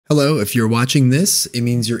Hello, if you're watching this, it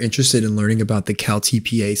means you're interested in learning about the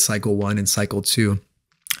CalTPA Cycle 1 and Cycle 2.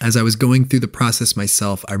 As I was going through the process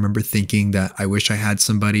myself, I remember thinking that I wish I had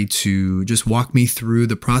somebody to just walk me through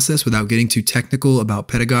the process without getting too technical about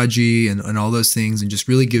pedagogy and all those things, and just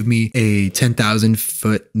really give me a 10,000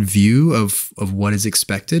 foot view of what is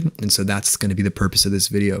expected. And so that's going to be the purpose of this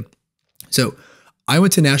video. So I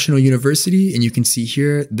went to National University, and you can see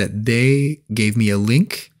here that they gave me a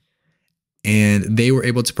link and they were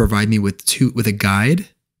able to provide me with a guide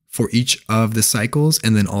for each of the cycles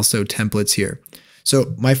and then also templates here.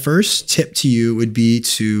 So my first tip to you would be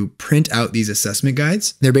to print out these assessment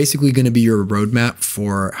guides. They're basically going to be your roadmap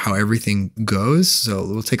for how everything goes. So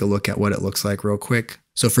we'll take a look at what it looks like real quick.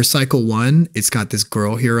 So for cycle 1, it's got this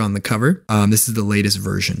girl here on the cover. This is the latest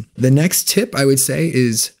version. The next tip I would say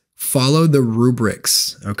is follow the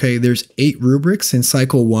rubrics. Okay, there's 8 rubrics in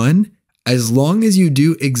cycle 1. As long as you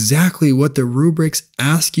do exactly what the rubrics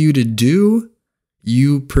ask you to do,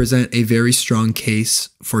 you present a very strong case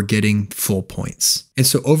for getting full points. And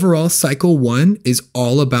so overall, cycle 1 is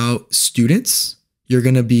all about students. You're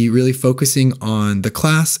going to be really focusing on the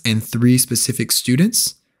class and 3 specific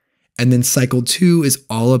students. And then cycle 2 is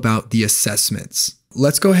all about the assessments.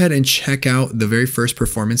 Let's go ahead and check out the very first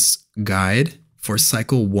performance guide for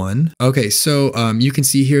cycle 1. Okay, so you can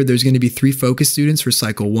see here there's going to be 3 focus students for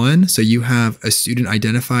cycle 1. So you have a student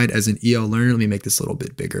identified as an EL learner. Let me make this a little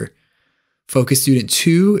bit bigger. Focus student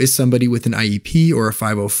 2 is somebody with an IEP or a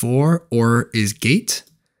 504 or is GATE.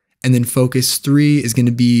 And then focus 3 is going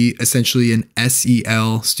to be essentially an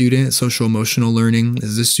SEL student, social emotional learning. This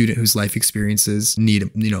is a student whose life experiences need,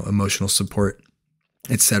 emotional support,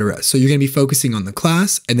 etc. So you're going to be focusing on the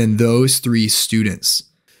class and then those 3 students.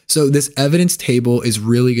 So this evidence table is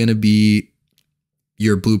really going to be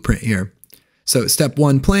your blueprint here. So step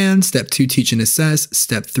 1, plan. Step 2, teach and assess.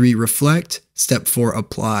 Step 3, reflect. Step 4,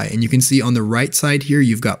 apply. And you can see on the right side here,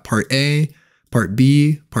 you've got part A, part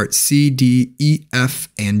B, part C, D, E, F,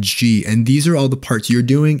 and G. And these are all the parts you're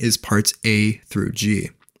doing is parts A through G.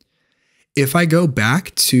 If I go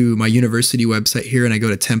back to my university website here and I go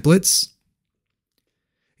to templates,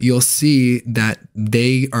 you'll see that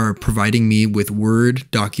they are providing me with Word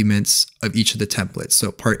documents of each of the templates.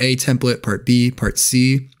 So part A template, part B, part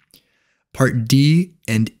C, part D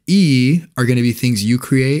and E are going to be things you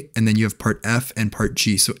create. And then you have part F and part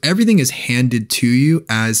G. So everything is handed to you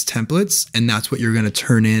as templates, and that's what you're going to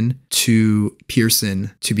turn in to Pearson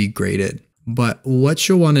to be graded. But what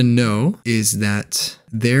you'll want to know is that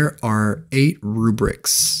there are 8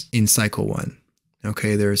 rubrics in cycle 1.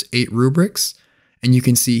 Okay, there's 8 rubrics. And you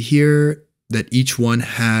can see here that each one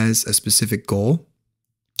has a specific goal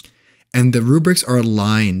and the rubrics are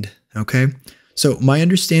aligned. Okay. So my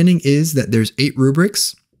understanding is that there's 8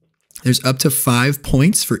 rubrics. There's up to 5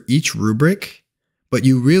 points for each rubric, but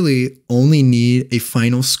you really only need a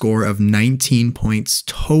final score of 19 points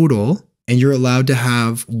total. And you're allowed to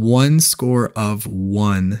have one score of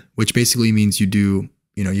 1, which basically means you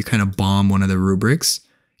kind of bomb one of the rubrics.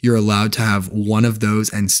 You're allowed to have one of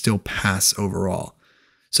those and still pass overall.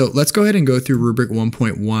 So let's go ahead and go through rubric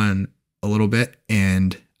 1.1 a little bit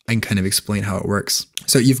and I can kind of explain how it works.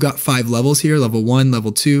 So you've got 5 levels here, level 1,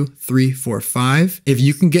 level 2, 3, 4, 5. If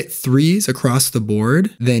you can get 3s across the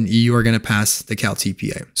board, then you are going to pass the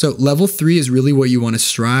CalTPA. So level 3 is really what you want to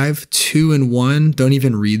strive. 2 and 1, don't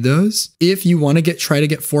even read those. If you want to try to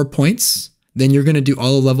get 4 points, then you're going to do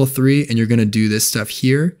all of level 3 and you're going to do this stuff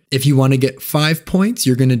here. If you want to get 5 points,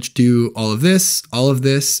 you're going to do all of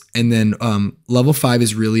this, and then level 5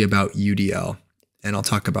 is really about UDL. And I'll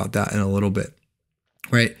talk about that in a little bit,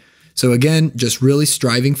 right? So again, just really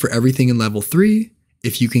striving for everything in level 3.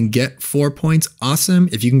 If you can get 4 points, awesome.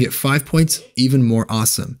 If you can get 5 points, even more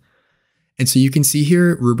awesome. And so you can see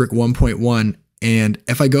here, rubric 1.1. And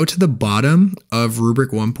if I go to the bottom of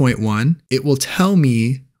rubric 1.1, it will tell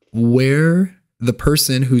me where the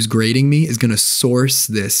person who's grading me is going to source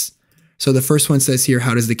this. So the first one says here,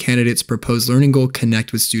 how does the candidate's proposed learning goal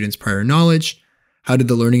connect with students' prior knowledge? How did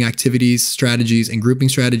the learning activities, strategies, and grouping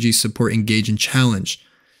strategies support, engage, and challenge?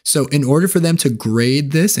 So in order for them to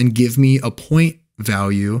grade this and give me a point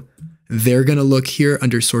value, they're going to look here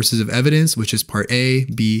under sources of evidence, which is part A,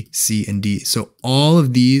 B, C, and D. So all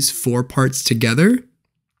of these 4 parts together,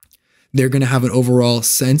 they're going to have an overall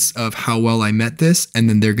sense of how well I met this, and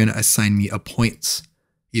then they're going to assign me a points,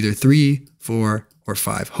 either 3, 4, or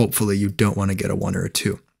 5. Hopefully you don't want to get a 1 or a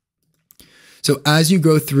 2. So as you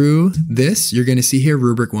go through this, you're going to see here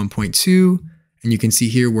rubric 1.2, and you can see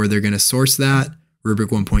here where they're going to source that. Rubric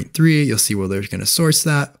 1.3, you'll see where they're going to source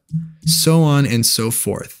that, so on and so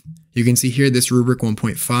forth. You can see here this rubric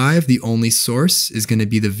 1.5, the only source is going to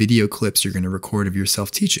be the video clips you're going to record of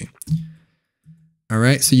yourself teaching. All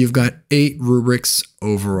right, so you've got 8 rubrics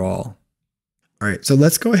overall. All right, so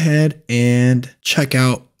let's go ahead and check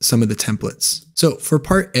out some of the templates. So for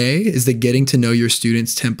part A is the getting to know your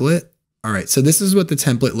students template. All right, so this is what the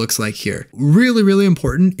template looks like here. Really, really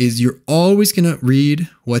important is you're always going to read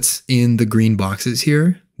what's in the green boxes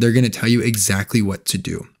here. They're going to tell you exactly what to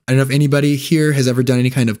do. I don't know if anybody here has ever done any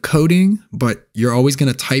kind of coding, but you're always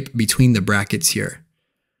going to type between the brackets here.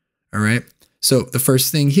 All right. So the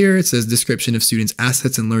first thing here, it says description of students'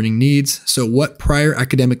 assets and learning needs. So what prior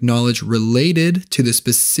academic knowledge related to the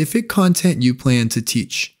specific content you plan to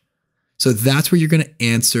teach? So that's where you're going to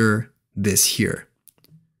answer this here.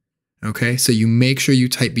 Okay. So you make sure you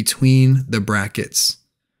type between the brackets.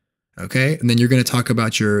 Okay. And then you're going to talk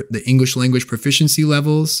about the English language proficiency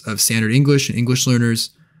levels of standard English and English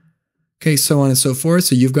learners. Okay. So on and so forth.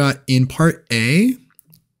 So you've got in part A,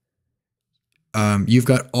 you've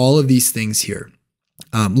got all of these things here.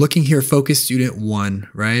 Looking here, focus student 1,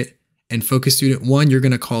 right? And focus student 1, you're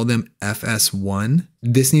going to call them FS1.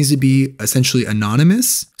 This needs to be essentially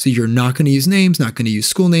anonymous. So you're not going to use names, not going to use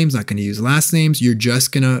school names, not going to use last names. You're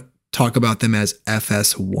just going to talk about them as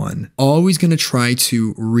FS1. Always going to try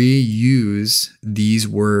to reuse these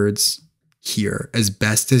words here as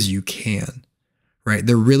best as you can, right?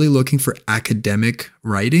 They're really looking for academic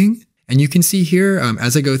writing. And you can see here,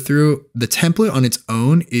 as I go through, the template on its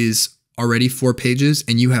own is already 4 pages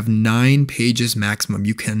and you have 9 pages maximum.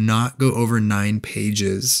 You cannot go over 9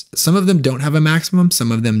 pages. Some of them don't have a maximum,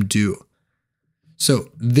 some of them do. So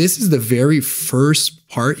this is the very first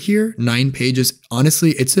part here, 9 pages.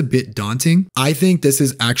 Honestly, it's a bit daunting. I think this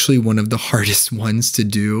is actually one of the hardest ones to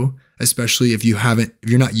do, especially if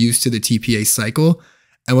you're not used to the TPA cycle.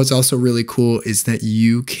 And what's also really cool is that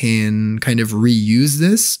you can kind of reuse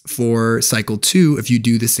this for cycle 2 if you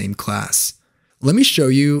do the same class. Let me show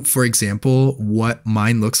you, for example, what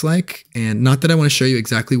mine looks like. And not that I want to show you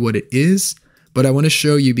exactly what it is, but I want to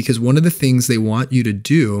show you because one of the things they want you to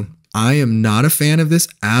do, I am not a fan of this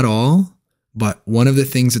at all, but one of the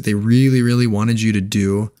things that they really, really wanted you to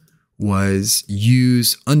do was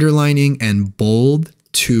use underlining and bold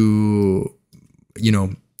to,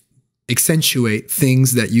 accentuate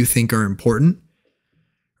things that you think are important,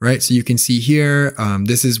 right? So you can see here,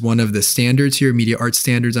 this is one of the standards here, media arts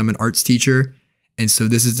standards. I'm an arts teacher. And so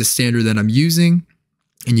this is the standard that I'm using.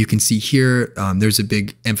 And you can see here, there's a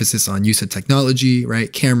big emphasis on use of technology,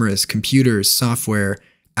 right? Cameras, computers, software,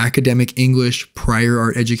 academic English, prior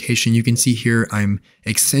art education. You can see here, I'm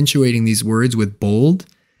accentuating these words with bold.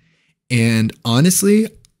 And honestly,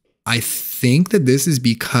 I think that this is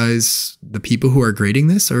because the people who are grading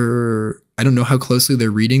this I don't know how closely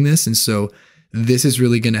they're reading this. And so this is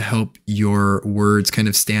really going to help your words kind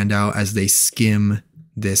of stand out as they skim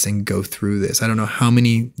this and go through this. I don't know how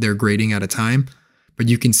many they're grading at a time, but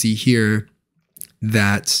you can see here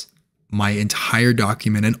that my entire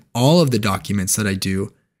document and all of the documents that I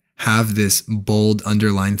do have this bold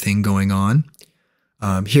underline thing going on.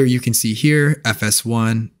 Here you can see here,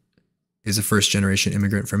 FS1 is a first generation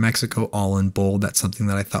immigrant from Mexico, all in bold. That's something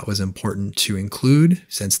that I thought was important to include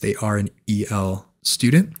since they are an EL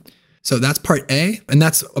student. So that's part A, and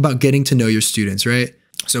that's about getting to know your students, right?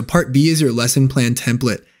 So part B is your lesson plan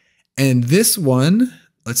template. And this one,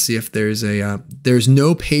 let's see if there's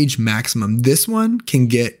no page maximum. This one can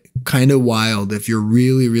get kind of wild if you're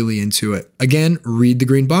really, really into it. Again, read the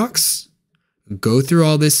green box, go through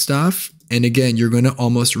all this stuff. And again, you're going to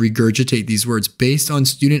almost regurgitate these words based on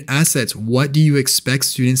student assets. What do you expect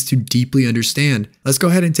students to deeply understand? Let's go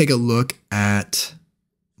ahead and take a look at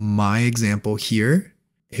my example here.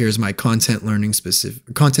 Here's my content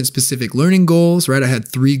specific learning goals, right? I had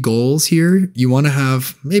 3 goals here. You want to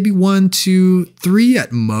have maybe 1, 2, 3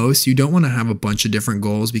 at most. You don't want to have a bunch of different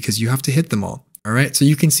goals because you have to hit them all. All right. So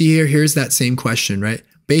you can see here, here's that same question, right?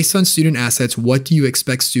 Based on student assets, what do you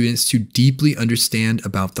expect students to deeply understand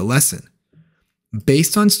about the lesson?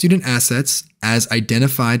 Based on student assets as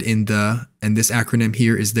identified in and this acronym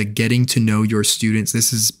here is the getting to know your students.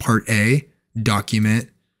 This is part A, document.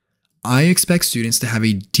 I expect students to have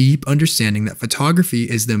a deep understanding that photography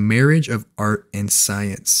is the marriage of art and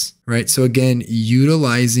science, right? So again,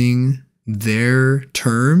 utilizing their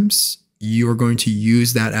terms, you're going to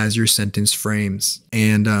use that as your sentence frames.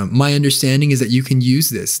 And my understanding is that you can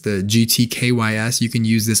use this, the GTKYS, you can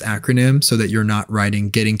use this acronym so that you're not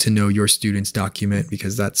writing getting to know your students document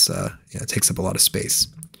because that's it takes up a lot of space.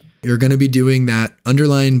 You're going to be doing that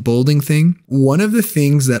underline bolding thing. One of the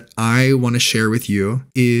things that I want to share with you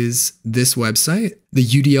is this website, the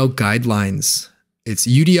UDL guidelines. It's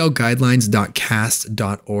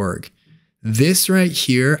udlguidelines.cast.org. This right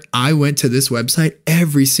here, I went to this website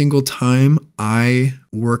every single time I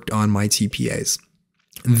worked on my TPAs.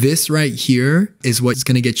 This right here is what's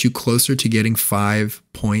going to get you closer to getting 5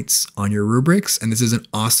 points on your rubrics. And this is an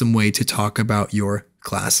awesome way to talk about your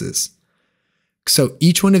classes. So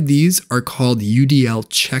each one of these are called UDL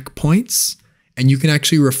checkpoints, and you can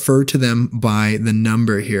actually refer to them by the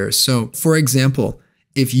number here. So for example,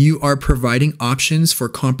 if you are providing options for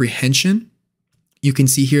comprehension, you can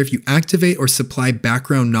see here if you activate or supply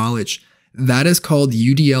background knowledge, that is called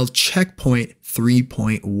UDL checkpoint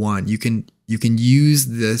 3.1. You can use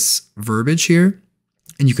this verbiage here,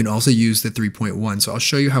 and you can also use the 3.1. So I'll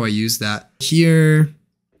show you how I use that here.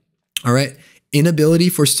 All right. Inability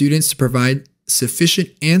for students to provide sufficient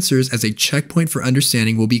answers as a checkpoint for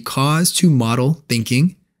understanding will be cause to model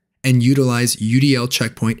thinking and utilize UDL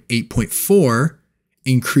checkpoint 8.4,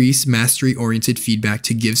 increase mastery-oriented feedback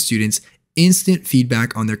to give students instant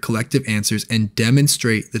feedback on their collective answers and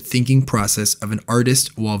demonstrate the thinking process of an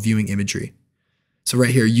artist while viewing imagery. So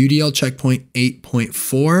right here, UDL checkpoint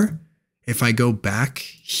 8.4, if I go back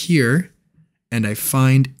here and I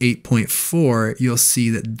find 8.4, you'll see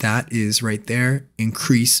that that is right there,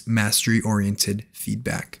 increase mastery-oriented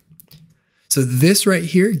feedback. So this right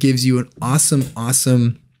here gives you an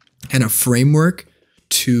awesome kind of framework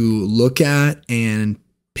to look at and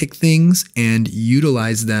pick things and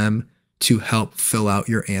utilize them to help fill out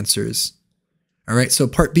your answers. All right, so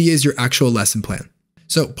part B is your actual lesson plan.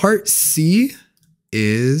 So part C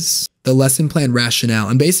is the lesson plan rationale.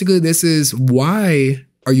 And basically this is why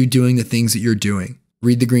are you doing the things that you're doing?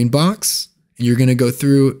 Read the green box, and you're gonna go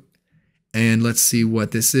through and let's see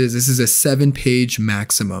what this is. This is a 7-page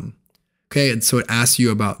maximum. Okay, and so it asks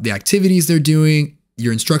you about the activities they're doing,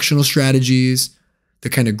 your instructional strategies, the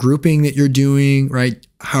kind of grouping that you're doing, right?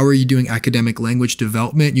 How are you doing academic language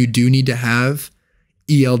development? You do need to have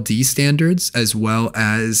ELD standards as well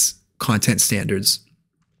as content standards.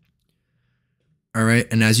 All right,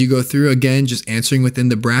 and as you go through, again, just answering within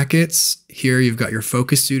the brackets. Here you've got your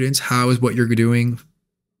focus students. How is what you're doing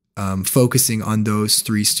focusing on those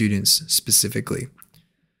 3 students specifically?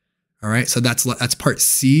 All right, so that's part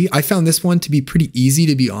C. I found this one to be pretty easy,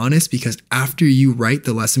 to be honest, because after you write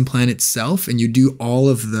the lesson plan itself and you do all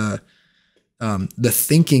of the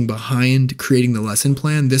thinking behind creating the lesson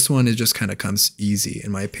plan, this one is just kind of comes easy,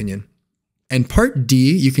 in my opinion. And part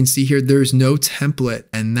D, you can see here, there's no template,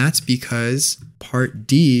 and that's because part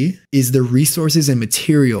D is the resources and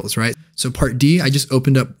materials, right? So part D, I just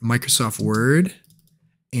opened up Microsoft Word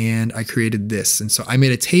and I created this. And so I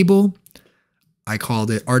made a table. I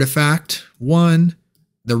called it Artifact 1,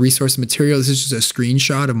 the resource material. This is just a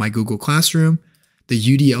screenshot of my Google Classroom, the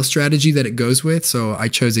UDL strategy that it goes with. So I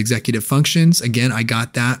chose executive functions. Again, I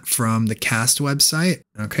got that from the CAST website.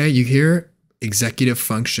 Okay, you hear executive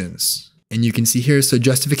functions. And you can see here, so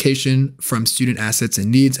justification from student assets and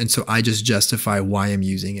needs. And so I just justify why I'm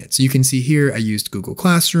using it. So you can see here, I used Google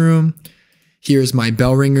Classroom. Here's my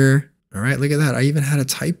bell ringer. All right, look at that. I even had a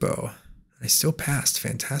typo. I still passed.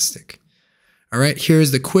 Fantastic. All right,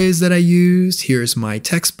 here's the quiz that I used. Here's my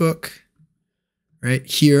textbook, right?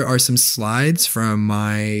 Here are some slides from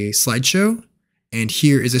my slideshow. And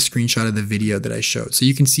here is a screenshot of the video that I showed. So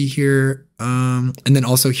you can see here, and then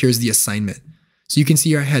also here's the assignment. So you can see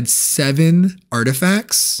here I had 7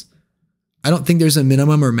 artifacts. I don't think there's a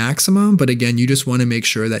minimum or maximum, but again, you just want to make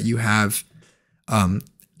sure that you have, a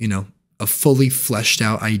fully fleshed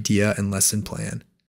out idea and lesson plan.